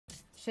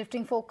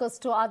Shifting focus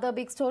to other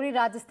big story,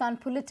 Rajasthan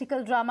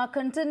political drama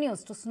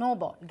continues to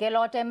snowball.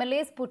 Gehlot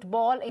MLAs put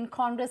ball in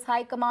Congress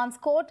High Command's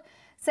court,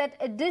 set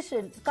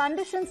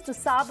conditions to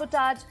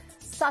sabotage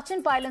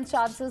Sachin Pilot's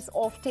chances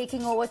of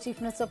taking over Chief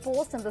Minister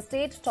post in the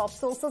state. Top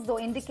sources though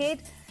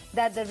indicate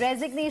that the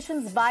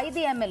resignations by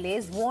the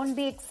MLAs won't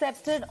be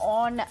accepted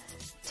on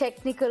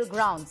technical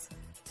grounds.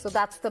 So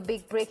that's the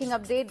big breaking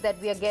update that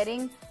we are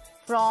getting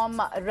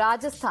from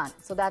Rajasthan.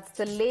 So that's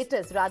the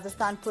latest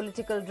Rajasthan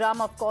political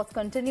drama, of course,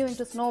 continuing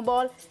to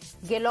snowball.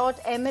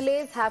 Gehlot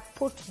MLAs have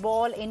put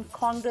ball in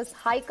Congress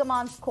High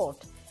Command's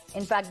court.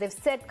 In fact, they've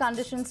set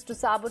conditions to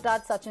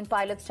sabotage Sachin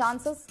Pilot's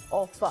chances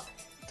of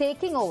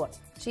taking over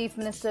Chief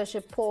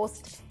Ministership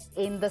post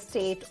in the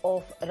state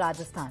of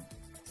Rajasthan.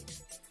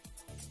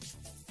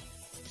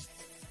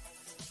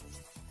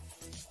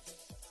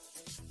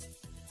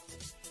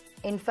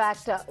 In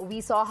fact, we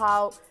saw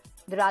how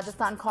the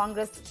Rajasthan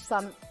Congress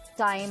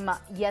sometime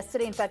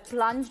yesterday, in fact,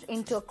 plunged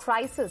into a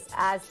crisis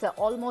as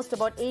almost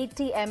about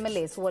 80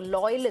 MLAs who were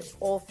loyalists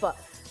of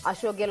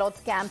Ashok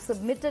Gehlot's camp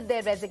submitted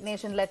their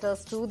resignation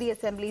letters to the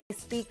Assembly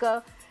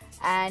Speaker.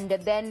 And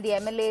then the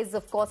MLAs,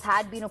 of course,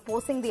 had been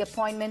opposing the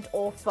appointment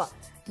of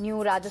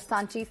new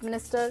Rajasthan Chief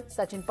Minister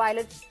Sachin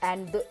Pilot,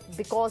 and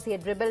because he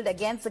had rebelled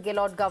against the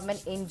Gehlot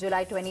government in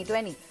July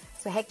 2020.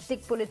 So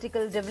hectic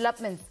political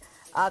developments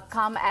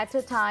come at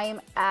a time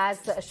as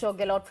Ashok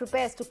Gehlot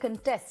prepares to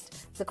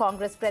contest the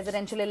Congress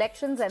presidential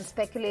elections, and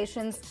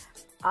speculations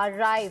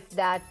arrive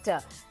that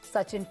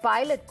Sachin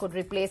Pilot could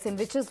replace him,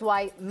 which is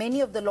why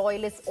many of the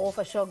loyalists of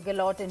Ashok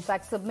Gehlot, in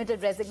fact,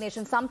 submitted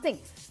resignation, something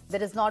that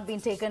has not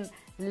been taken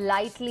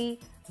lightly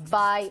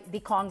by the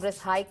Congress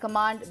High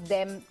Command.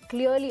 Them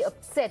clearly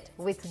upset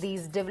with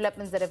these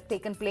developments that have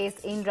taken place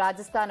in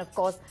Rajasthan. Of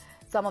course,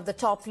 some of the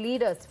top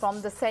leaders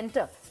from the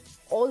centre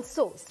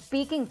also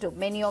speaking to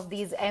many of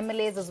these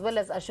MLAs as well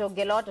as Ashok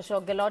Gehlot.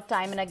 Ashok Gehlot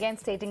time and again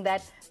stating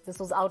that this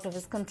was out of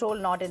his control,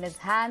 not in his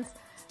hands.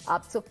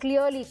 So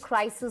clearly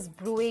crisis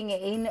brewing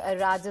in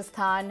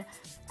Rajasthan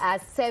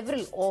as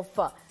several of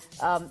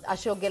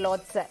Ashok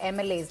Gehlot's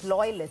MLAs,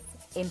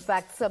 loyalists, in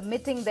fact,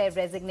 submitting their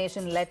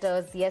resignation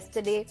letters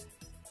yesterday.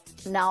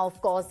 Now, of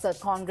course,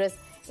 Congress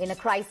in a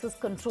crisis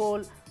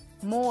control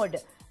mode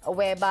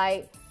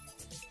whereby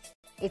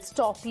its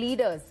top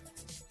leaders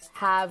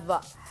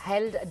have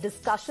held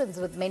discussions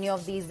with many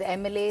of these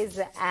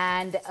MLAs,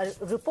 and a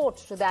report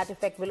to that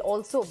effect will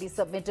also be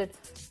submitted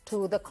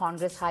to the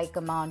Congress High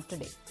Command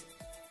today.